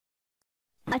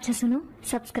अच्छा सुनो,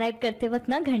 सब्सक्राइब करते वक्त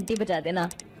ना घंटी बजा देना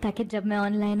ताकि जब मैं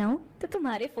ऑनलाइन आऊँ तो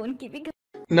तुम्हारे फोन की भी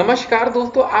नमस्कार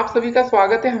दोस्तों, आप सभी का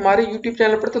स्वागत है हमारे YouTube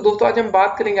चैनल पर। तो दोस्तों आज हम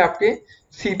बात करेंगे आपके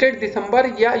सीटेट दिसंबर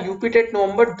या यूपीटेट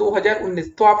नवंबर 2019।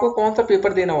 तो आपको कौन सा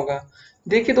पेपर देना होगा।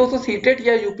 देखिए दोस्तों, सीटेट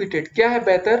या यूपीटेट क्या है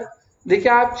बेहतर।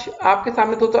 देखिए आज आपके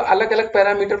सामने दोस्तों अलग अलग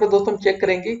पैरामीटर पर दोस्तों हम चेक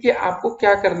करेंगे कि आपको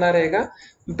क्या करना रहेगा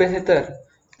बेहतर,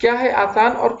 क्या है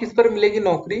आसान और किस पर मिलेगी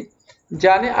नौकरी।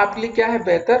 जाने आपके लिए क्या है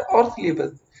बेहतर और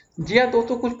सिलेबस। जी हाँ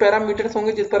दोस्तों, कुछ पैरामीटर्स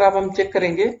होंगे जिस पर आप हम चेक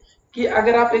करेंगे कि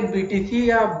अगर आप एक बीटीसी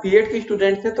या बीएड के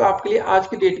स्टूडेंट हैं तो आपके लिए आज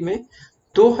की डेट में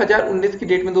 2019 की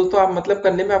डेट में दोस्तों आप मतलब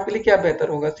करने में आपके लिए क्या बेहतर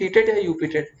होगा, सीटेट या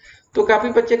यूपीटेट। तो काफी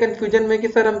बच्चे कंफ्यूजन में कि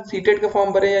सर हम सीटेट का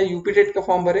फॉर्म भरें या यूपीटेट का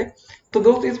फॉर्म भरें। तो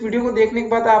दोस्तों इस वीडियो को देखने के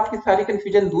बाद आपकी सारी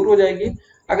कंफ्यूजन दूर हो जाएगी।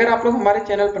 अगर आप लोग हमारे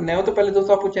चैनल पर नए हो तो पहले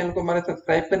दोस्तों आपको चैनल को हमारा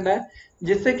सब्सक्राइब करना है,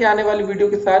 जिससे कि आने वाली वीडियो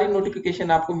की सारी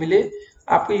नोटिफिकेशन आपको मिले।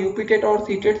 आपके यूपीटेट और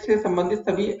सीटेट से संबंधित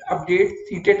सभी update,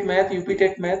 CTET math,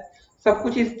 UPTET math, सब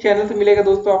कुछ इस चैनल से मिलेगा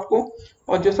दोस्तों आपको।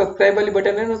 और जो सब्सक्राइब वाली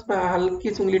बटन है ना उसमें हल्की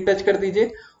सी उंगली टच कर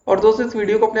दीजिए। और दोस्तों इस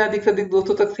वीडियो को अपने अधिक से अधिक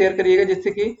दोस्तों तक शेयर करिएगा,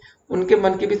 जिससे कि उनके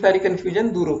मन की भी सारी कंफ्यूजन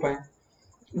दूर हो पाए।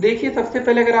 देखिए सबसे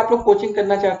पहले अगर आप लोग कोचिंग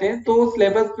करना चाहते हैं तो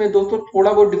सिलेबस में दोस्तों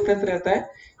थोड़ा बहुत डिफरेंस रहता है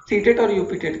सीटेट और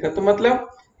यूपीटेट का। तो मतलब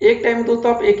एक टाइम में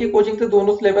दोस्तों आप एक ही कोचिंग से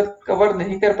दोनों सिलेबस कवर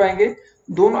नहीं कर पाएंगे,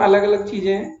 दोनों अलग अलग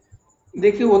चीजें हैं।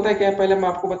 देखिए होता क्या है, पहले हम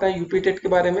आपको बताएं यूपीटेट के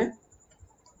बारे में,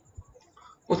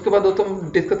 उसके बाद दोस्तों हम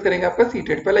डिस्कस करेंगे आपका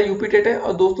सीटेट। पहला यूपीटेट है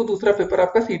और दोस्तों दूसरा पेपर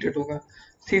आपका सीटेट होगा।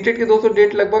 सीटेट की दोस्तों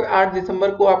डेट लगभग 8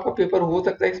 दिसंबर को आपका पेपर हो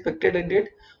सकता है, एक्सपेक्टेड डेट।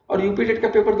 और यूपीटेट का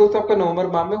पेपर दोस्तों आपका नवंबर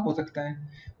माह में हो सकता है।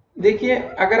 देखिए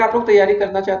अगर आप लोग तैयारी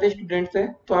करना चाहते हैं स्टूडेंट्स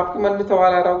हैं तो आपके मन में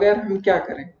सवाल आ रहा होगा यार हम क्या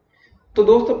करें। तो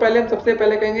दोस्तों पहले हम सबसे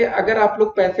पहले कहेंगे, अगर आप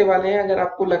लोग पैसे वाले हैं, अगर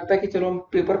आपको लगता है कि चलो हम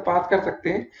पेपर पास कर सकते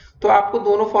हैं, तो आपको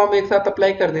दोनों फॉर्म एक साथ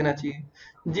अप्लाई कर देना चाहिए।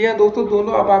 जी हाँ दोस्तों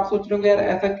दोनों। अब आप सोच रहे होंगे यार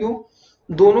ऐसा क्यों।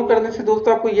 दोनों करने से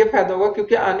दोस्तों आपको ये फायदा होगा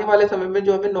क्योंकि आने वाले समय में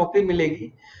जो हमें नौकरी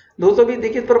मिलेगी, दोस्तों भी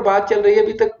देखिए इस पर बात चल रही है,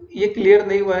 अभी तक ये क्लियर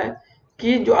नहीं हुआ है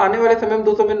कि जो आने वाले समय में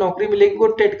दोस्तों हमें नौकरी मिलेगी वो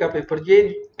टेट का पेपर। ये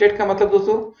टेट का मतलब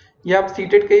दोस्तों या आप सी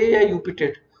टेट कहिए या यूपी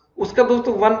टेट, उसका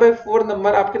दोस्तों 1/4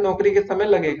 नंबर आपके नौकरी के समय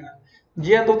लगेगा।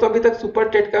 जी हाँ दोस्तों, अभी तक सुपर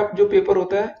टेट का जो पेपर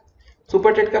होता है,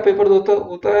 सुपर टेट का पेपर दोस्तों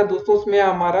होता है दोस्तों, उसमें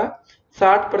हमारा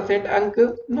 60% अंक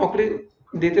नौकरी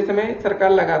देते समय सरकार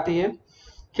लगाती है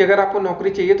कि अगर आपको नौकरी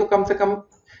चाहिए तो कम से कम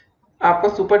आपका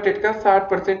सुपर टेट का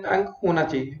 60% अंक होना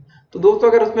चाहिए। तो दोस्तों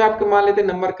अगर उसमें आपके मान लेते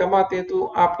नंबर कम आते हैं तो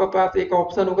आपका पास एक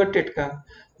ऑप्शन होगा टेट का।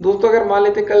 दोस्तों अगर मान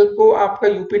लेते कल को आपका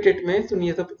यूपी टेट में,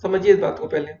 सुनिए सब समझिए इस बात को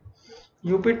पहले,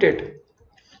 यूपी टेट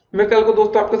में कल को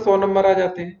दोस्तों आपके 100 नंबर आ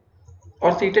जाते हैं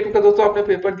और सीटेट का दोस्तों आपने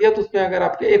पेपर दिया तो उसमें अगर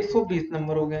आपके 120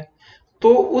 नंबर हो गए,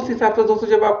 तो उस हिसाब से दोस्तों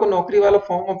जब आपको नौकरी वाला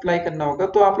फॉर्म अप्लाई करना होगा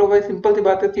तो आप लोग भाई सिंपल सी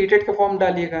बात है सीटेट का फॉर्म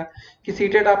डालिएगा कि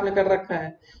सीटेट आपने कर रखा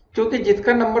है। क्योंकि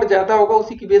जिसका नंबर ज्यादा होगा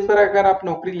उसी की बेस पर अगर आप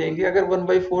नौकरी लेंगे, अगर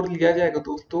 1/4 लिया जाएगा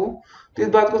दोस्तों, तो इस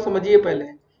बात को समझिए पहले।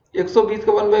 120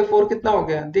 का 1/4 कितना हो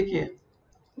गया, देखिए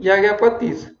यह आ गया आपका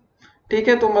 30। ठीक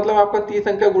है, तो मतलब आपका 30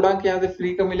 अंक का गुणांक यहाँ से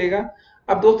फ्री का मिलेगा।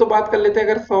 अब दोस्तों बात कर लेते हैं,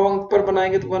 अगर 100 अंक पर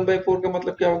बनाएंगे तो 1/4 का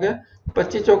मतलब क्या हो गया,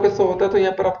 25 चौके 100 होता है, तो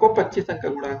यहाँ पर आपको 25 अंक का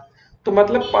गुणांक, तो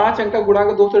मतलब 5 अंक का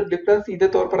गुणांक दोस्तों डिफरेंस सीधे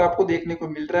तौर पर आपको देखने को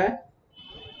मिल रहा है।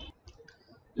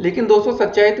 लेकिन दोस्तों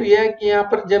सच्चाई तो यह है कि यहाँ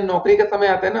पर जब नौकरी का समय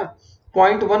आता है ना,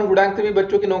 0.1 गुणांक से भी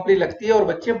बच्चों की नौकरी लगती है और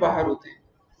बच्चे बाहर होते हैं।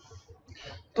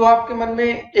 तो आपके मन में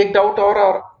एक डाउट और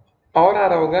आ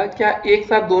रहा होगा, क्या एक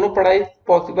साथ दोनों पढ़ाई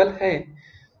पॉसिबल है।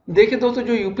 देखिए दोस्तों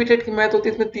जो यूपी टेट की मैथ होती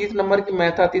है इसमें 30 नंबर की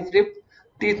मैथ आती है, सिर्फ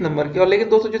 30 नंबर की। और लेकिन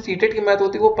दोस्तों जो सीटेट की मैथ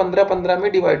होती है वो 15-15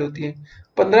 में डिवाइड होती है।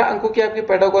 15 अंकों की आपकी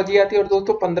पेडागोजी आती है और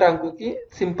दोस्तों 15 अंकों की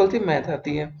सिंपल सी मैथ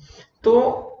आती है। तो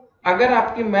अगर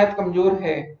आपकी मैथ कमजोर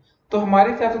है तो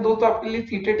हमारे हिसाब से दोस्तों आपके लिए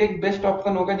सीटेट एक बेस्ट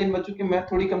ऑप्शन होगा, जिन बच्चों की मैथ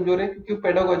थोड़ी कमजोर है, क्योंकि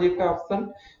पेडागोजी का ऑप्शन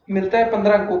मिलता है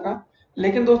 15 अंकों का।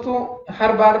 लेकिन दोस्तों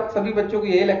हर बार सभी बच्चों को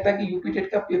यही लगता है कि यूपी टेट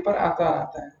का पेपर आसान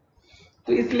आता है,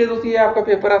 तो इसलिए दोस्तों ये आपका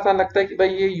पेपर आसान लगता है कि भाई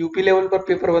ये यूपी लेवल पर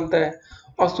पेपर बनता है।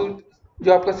 और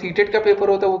जो आपका सीटेट का पेपर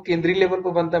होता है वो केंद्रीय लेवल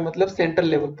पर बनता है, मतलब सेंट्रल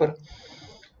लेवल पर।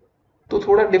 तो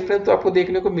थोड़ा डिफरेंस तो आपको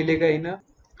देखने को मिलेगा ही ना।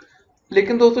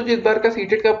 लेकिन दोस्तों जो इस बार का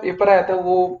सीटेट का पेपर आया था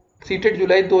वो सीटेट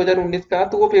जुलाई 2019 का,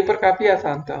 तो वो पेपर काफी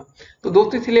आसान था। तो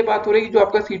दोस्तों इसीलिए बात हो रही है कि जो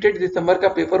आपका सीटेट दिसंबर का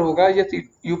पेपर होगा या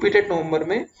यूपीटेट नवंबर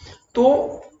में, तो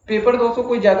पेपर दोस्तों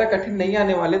कोई ज्यादा कठिन नहीं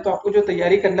आने वाले। तो आपको जो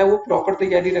तैयारी करना है वो प्रॉपर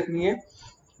तैयारी रखनी है,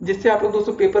 जिससे आप लोग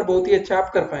दोस्तों पेपर बहुत ही अच्छा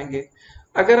आप कर पाएंगे।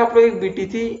 अगर आप लोग एक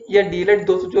बीटीसी या डीएलएड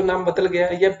दोस्तों जो नाम बदल गया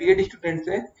है या बीएड स्टूडेंट्स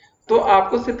हैं, तो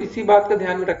आपको सिर्फ इसी बात का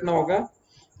ध्यान में रखना होगा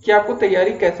कि आपको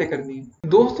तैयारी कैसे करनी है।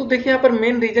 दोस्तों देखिए यहाँ पर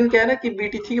मेन रीजन क्या है ना कि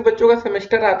बीटीसी के बच्चों का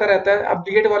सेमेस्टर आता रहता है। अब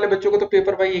बीएड वाले बच्चों को तो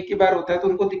पेपर भाई एक ही बार होता है तो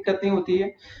उनको दिक्कत नहीं होती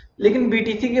है, लेकिन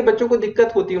बीटीसी के बच्चों को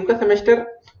दिक्कत होती है। उनका सेमेस्टर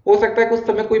हो सकता है कुछ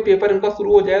समय कोई पेपर उनका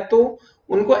शुरू हो जाए तो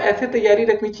उनको ऐसे तैयारी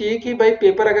रखनी चाहिए कि भाई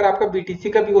पेपर अगर आपका बीटीसी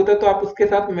का भी होता है तो आप उसके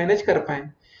साथ मैनेज कर पाए।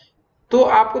 तो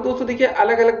आपको दोस्तों देखिए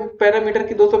अलग अलग पैरामीटर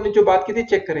की दोस्तों हमने जो बात की थी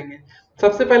चेक करेंगे।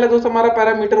 सबसे पहले दोस्तों हमारा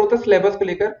पैरामीटर होता है सिलेबस को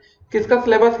लेकर, किसका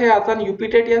सिलेबस है आसान,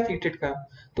 यूपीटेट या सीटेट का।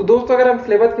 तो दोस्तों अगर हम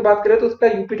सिलेबस की बात करें तो उसका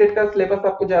यूपीटेट का सिलेबस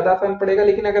आपको ज्यादा आसान पड़ेगा,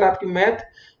 लेकिन अगर आपकी मैथ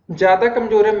ज्यादा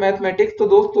कमजोर है मैथमेटिक्स, तो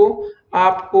दोस्तों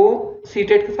आपको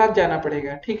सीटेट के साथ जाना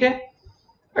पड़ेगा। ठीक है,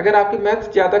 अगर आपकी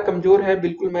मैथ्स ज्यादा कमजोर है,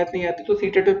 बिल्कुल मैथ नहीं आती, तो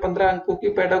सीटेट में 15 अंकों की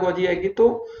पेडागोजी आएगी,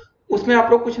 तो उसमें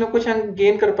आप लोग कुछ ना कुछ अंक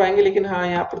गेन कर पाएंगे। लेकिन हाँ,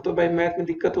 यहाँ पर तो भाई मैथ में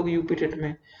दिक्कत होगी यूपीटेट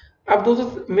में। अब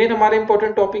दोस्तों मेन हमारा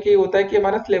इंपॉर्टेंट टॉपिक ये होता है कि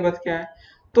हमारा सिलेबस क्या है।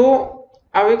 तो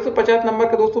अब 150 नंबर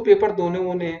का दोस्तों पेपर दोनों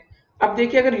होने हैं। अब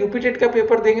देखिए अगर यूपीटेट का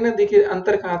पेपर देंगे ना, देखिए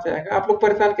अंतर कहाँ से आएगा, आप लोग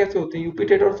परेशान कैसे होते हैं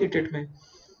यूपीटेट और सीटेट में।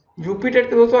 यूपीटेट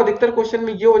के दोस्तों अधिकतर क्वेश्चन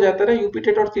में ये हो जाता है ना,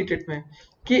 यूपीटेट और सीटेट में,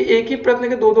 कि एक ही प्रश्न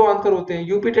के दो दो आंसर होते हैं।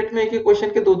 यूपीटेट में एक ही क्वेश्चन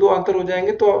के दो दो आंसर हो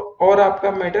जाएंगे तो और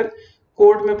आपका मैटर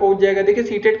कोर्ट में पहुंच जाएगा। देखिए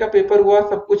सीटेट का पेपर हुआ,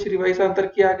 सब कुछ रिवाइज आंसर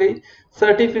की आ गई,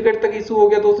 सर्टिफिकेट तक इशू हो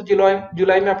गया दोस्तों, जुलाई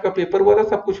जुलाई में आपका पेपर हुआ था,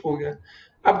 सब कुछ हो गया।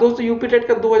 अब दोस्तों यूपीटेट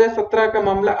का 2017 का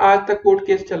मामला आज तक कोर्ट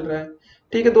केस चल रहा है।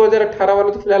 ठीक है, 2018 वाला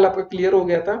तो फिलहाल आपका क्लियर हो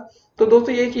गया था। तो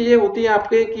दोस्तों ये चीजें होती हैं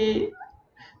आपके कि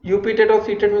यूपीटेट और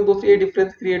सीटेट में दोस्तों ये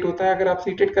डिफरेंस क्रिएट होता है। अगर आप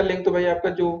सीटेट कर लेंगे तो भाई आपका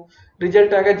जो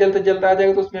रिजल्ट आएगा जल्द से जल्द आ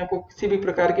जाएगा, तो उसमें आपको किसी भी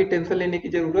प्रकार की टेंशन लेने की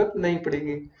जरूरत नहीं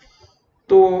पड़ेगी।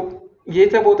 तो ये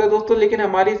सब होता है दोस्तों, लेकिन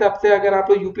हमारे हिसाब से अगर आप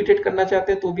लोग यूपीटेट करना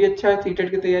चाहते हैं तो भी अच्छा है,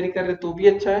 सीटेट की तैयारी कर रहे हैं तो भी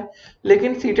अच्छा है।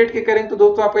 लेकिन सीटेट के करेंगे तो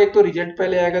दोस्तों आपका एक तो रिजल्ट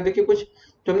पहले आएगा। देखिए कुछ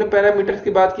जो हमने पैरामीटर्स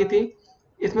की बात की थी,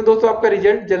 इसमें दोस्तों आपका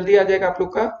रिजल्ट जल्दी आ जाएगा आप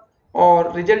लोग का।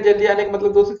 और रिजल्ट जल्दी आने का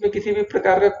मतलब दोस्तों इसमें किसी भी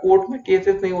प्रकार का कोर्ट में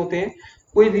केसेस नहीं होते हैं,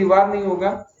 कोई विवाद नहीं होगा।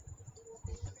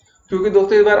 क्योंकि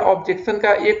दोस्तों इस बार ऑब्जेक्शन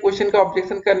का, एक क्वेश्चन का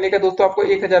ऑब्जेक्शन करने का दोस्तों आपको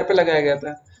 1000 रुपये लगाया गया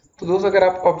था। तो दोस्तों अगर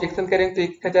आप ऑब्जेक्शन करेंगे तो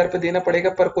 1000 रुपये देना पड़ेगा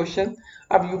पर क्वेश्चन।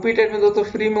 अब यूपीटेट में दोस्तों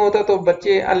फ्री में होता तो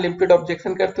बच्चे अनलिमिटेड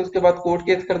ऑब्जेक्शन करते, उसके बाद कोर्ट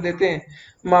केस कर देते हैं,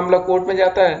 मामला कोर्ट में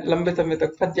जाता है, लंबे समय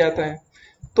तक फंस जाता है।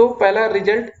 तो पहला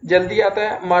रिजल्ट जल्दी आता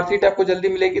है, मार्कशीट आपको जल्दी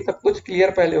मिलेगी, सब कुछ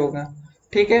क्लियर पहले होगा।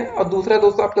 ठीक है, और दूसरा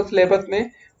दोस्तों आपका सिलेबस में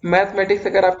मैथमेटिक्स,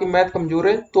 अगर आपकी मैथ कमजोर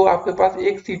है तो आपके पास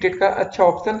एक सीटेट का अच्छा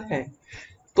ऑप्शन है।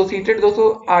 तो सीटेट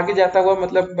दोस्तों आगे जाता हुआ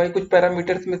मतलब भाई कुछ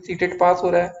पैरामीटर्स में सीटेट पास हो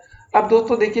रहा है। अब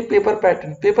दोस्तों देखिए पेपर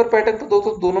पैटर्न, पेपर पैटर्न तो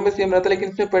दोस्तों दोनों में सेम रहता है, लेकिन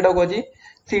इसमें पेडागोजी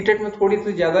सीटेट में थोड़ी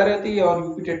सी ज्यादा रहती है और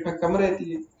यूपीटेट में कम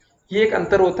रहती है, ये एक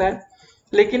अंतर होता है।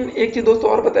 लेकिन एक चीज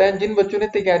दोस्तों और बताया, जिन बच्चों ने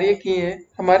तैयारियां की हैं,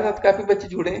 हमारे साथ काफी बच्चे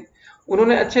जुड़े हैं,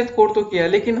 उन्होंने अच्छे स्कोर तो किया,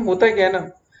 लेकिन होता क्या है ना,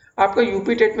 आपका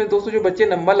यूपीटेट में दोस्तों जो बच्चे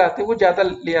नंबर लाते हैं वो ज्यादा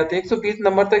ले आते हैं, 120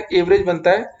 नंबर तक एवरेज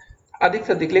बनता है अधिक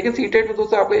से अधिक। लेकिन सीटेट में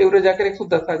दोस्तों आपका एवरेज आकर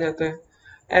 110 आ जाता है।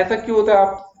 ऐसा क्यों होता है,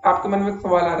 आपके मन में एक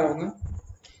सवाल आ रहा होगा।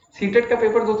 सीटेट का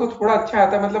पेपर दोस्तों थोड़ा अच्छा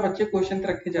आता है, मतलब अच्छे क्वेश्चन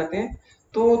रखे जाते हैं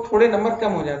तो थोड़े नंबर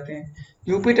कम हो जाते हैं।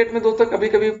 यूपीटेट में दोस्तों कभी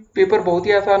कभी पेपर बहुत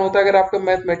ही आसान होता है, अगर आपका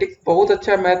मैथमेटिक्स बहुत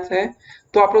अच्छा मैथ्स है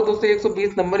तो आप लोग दोस्तों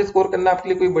 120 नंबर स्कोर करना आपके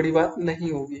लिए कोई बड़ी बात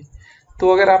नहीं होगी। तो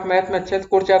अगर आप मैथ में अच्छा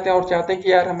स्कोर चाहते हैं और चाहते हैं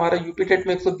कि यार हमारा यूपीटेट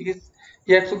में 120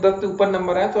 या 110 से ऊपर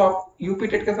नंबर आए, तो आप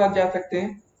यूपीटेट के साथ जा सकते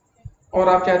हैं। और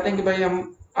आप चाहते हैं कि भाई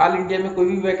हम ऑल इंडिया में कोई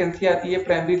भी वैकेंसी आती है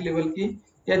प्राइमरी लेवल की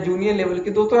या जूनियर लेवल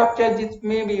की, दोस्तों आप चाहे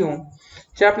जिसमें भी हो,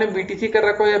 चाहे आपने बीटीसी कर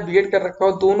रखा हो या बीएड कर रखा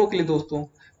हो, दोनों के लिए दोस्तों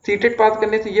सीटेट पास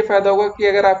करने से ये फायदा होगा कि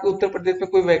अगर आपके उत्तर प्रदेश में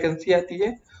कोई वैकेंसी आती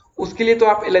है उसके लिए तो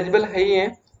आप एलिजिबल है ही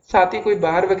हैं, साथ ही कोई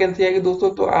बाहर वैकेंसी आएगी दोस्तों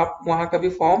तो आप वहां का भी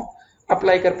फॉर्म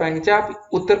अप्लाई कर पाएंगे, चाहे आप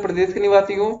उत्तर प्रदेश के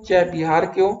निवासी हो, चाहे बिहार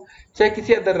के हो, चाहे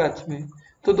किसी अदर राज्य में।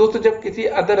 तो दोस्तों जब किसी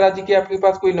अदर राज्य की आपके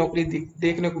पास कोई नौकरी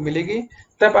देखने को मिलेगी,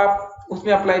 तब आप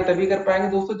उसमें अप्लाई तभी कर पाएंगे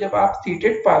दोस्तों जब आप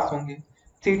सीटेट पास होंगे।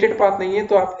 सीटेट पास नहीं है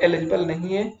तो आप एलिजिबल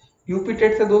नहीं है।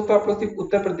 यूपीटेट से दोस्तों आप लोग सिर्फ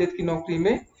उत्तर प्रदेश की नौकरी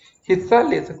में हिस्सा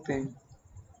ले सकते हैं।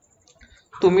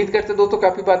 तो उम्मीद करते हैं दोस्तों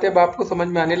काफी बातें अब आपको समझ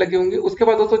में आने लगी होंगी। उसके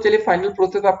बाद दोस्तों चलिए फाइनल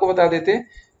प्रोसेस आपको बता देते हैं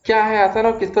क्या है आसान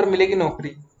और किस पर मिलेगी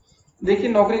नौकरी। देखिए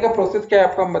नौकरी का प्रोसेस क्या है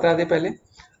आपको हम बता दें। पहले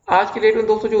आज की डेट में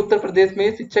दोस्तों जो उत्तर प्रदेश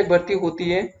में शिक्षक भर्ती होती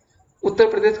है, उत्तर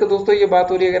प्रदेश का दोस्तों ये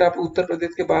बात हो रही है, अगर आप उत्तर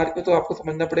प्रदेश के बाहर के तो आपको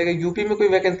समझना पड़ेगा। यूपी में कोई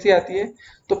वैकेंसी आती है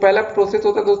तो पहला प्रोसेस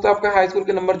होता है दोस्तों आपका हाई स्कूल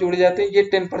के नंबर जोड़े जाते हैं, ये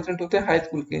 10% होते हैं हाई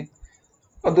स्कूल के।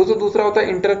 और दोस्तों दूसरा होता है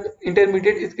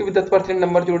इंटरमीडिएट, इसके भी 10%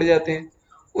 नंबर जोड़े जाते हैं।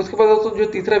 उसके बाद दोस्तों जो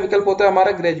तीसरा विकल्प होता है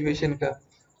हमारा ग्रेजुएशन का,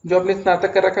 जो आपने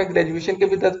स्नातक कर रखा है ग्रेजुएशन के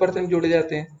भी 10% जोड़े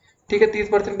जाते हैं। ठीक है,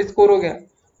 30% स्कोर हो गया।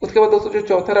 उसके बाद दोस्तों जो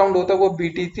चौथा राउंड होता है वो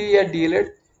बीटीसी या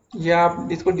डीएलएड, या आप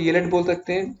इसको डीएलएड बोल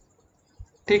सकते हैं।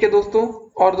 ठीक है दोस्तों,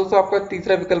 और दोस्तों आपका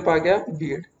तीसरा विकल्प आ गया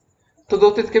बीएड। तो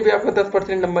दोस्तों इसके भी आपका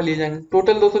 10% नंबर लिए जाएंगे।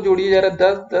 टोटल दोस्तों जोड़िए जा रहा है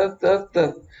 10 10 10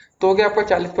 10, तो हो गया आपका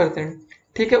 40%।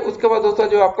 ठीक है, उसके बाद दोस्तों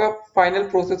जो आपका फाइनल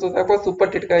प्रोसेस होता है आपका सुपर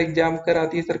टेट का एग्जाम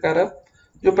कराती है सरकार अब,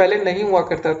 जो पहले नहीं हुआ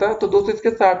करता था। तो दोस्तों इसके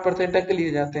 60% अंक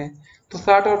लिए जाते हैं। तो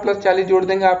 60 और प्लस 40 जोड़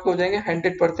देंगे आपको हो जाएंगे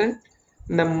 100%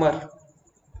 नंबर।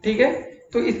 ठीक है,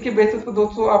 तो इसके बेसिस पर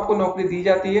दोस्तों आपको नौकरी दी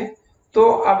जाती है। तो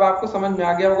अब आपको समझ में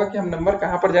आ गया होगा कि हम नंबर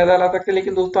कहाँ पर ज्यादा ला सकते हैं।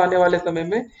 लेकिन दोस्तों आने वाले समय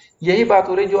में यही बात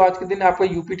हो रही है जो आज के दिन आपका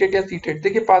यूपीटेट या सीटेट,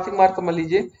 देखिए पासिंग मार्क समझ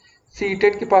लीजिए,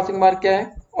 सीटेट की पासिंग मार्क क्या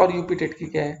है और यूपीटेट की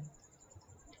क्या है,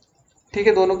 ठीक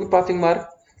है, दोनों की पासिंग मार्क।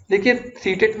 देखिए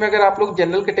सीटेट में अगर आप लोग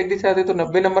जनरल कैटेगरी से आते हैं तो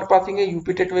 90 नंबर पासिंग है,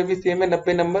 यूपीटेट में भी सेम है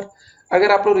 90 नंबर।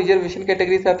 अगर आप लोग रिजर्वेशन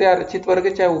कैटेगरी से आते हैं, आरक्षित वर्ग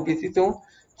है, चाहे ओबीसी से हो,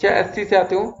 चाहे एससी से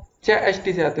आते हो, चाहे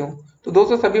एसटी से आते हो, तो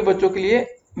दोस्तों सभी बच्चों के लिए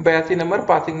 82 नंबर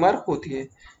पासिंग मार्क होती है।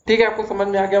 ठीक है, आपको समझ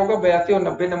में आ गया होगा, 82 और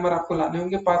 90 नंबर आपको लाने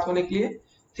होंगे पास होने के लिए,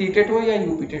 सीटेट हो या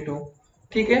यूपीटेट हो।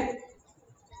 ठीक है,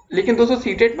 लेकिन दोस्तों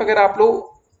सीटेट में अगर आप लोग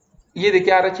ये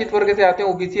देखिए आरक्षित वर्ग से आते हैं,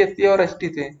 ओबीसी, एससी और एसटी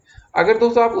से, अगर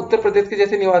दोस्तों आप उत्तर प्रदेश के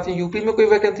जैसे निवासी, यूपी में कोई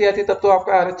वैकेंसी आती है तब तो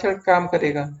आपका आरक्षण काम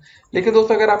करेगा। लेकिन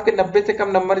दोस्तों अगर आपके 90 से कम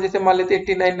नंबर, जैसे मान लेते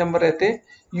 89 नंबर रहते हैं,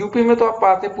 यूपी में तो आप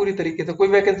पास है पूरी तरीके से, कोई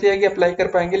वैकेंसी आएगी अप्लाई कर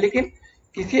पाएंगे। लेकिन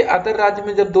किसी अदर राज्य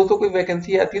में जब दोस्तों कोई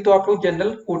वैकेंसी आती है तो आप लोग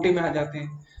जनरल कोटे में आ जाते हैं।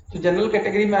 तो जनरल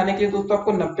कैटेगरी में आने के लिए दोस्तों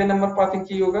आपको 90 नंबर पासिंग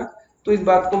चाहिए होगा। तो इस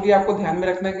बात को भी आपको ध्यान में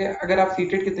रखना है कि अगर आप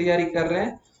सीटेट की तैयारी कर रहे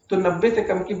हैं तो 90 से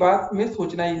कम की बात में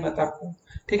सोचना ही मत आपको।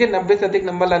 ठीक है, 90 से अधिक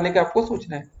नंबर लाने का आपको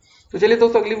सोचना है। तो चलिए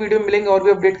दोस्तों अगली वीडियो में मिलेंगे और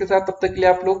भी अपडेट के साथ। तब तक के लिए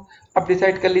आप लोग अब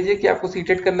डिसाइड कर लीजिए कि आपको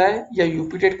सीटेट करना है या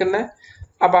यूपीटेट करना है।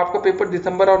 अब आपका पेपर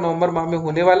दिसंबर और नवंबर माह में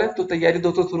होने वाला है, तो तैयारी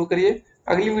दोस्तों शुरू करिए।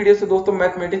 अगली वीडियो से दोस्तों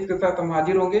मैथमेटिक्स के साथ हम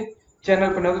हाजिर होंगे।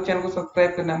 चैनल पर नए तो चैनल को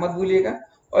सब्सक्राइब करना मत भूलिएगा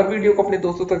और वीडियो को अपने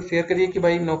दोस्तों तक शेयर करिए कि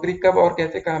भाई नौकरी कब और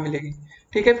कैसे कहाँ मिलेगी।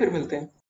 ठीक है, फिर मिलते हैं।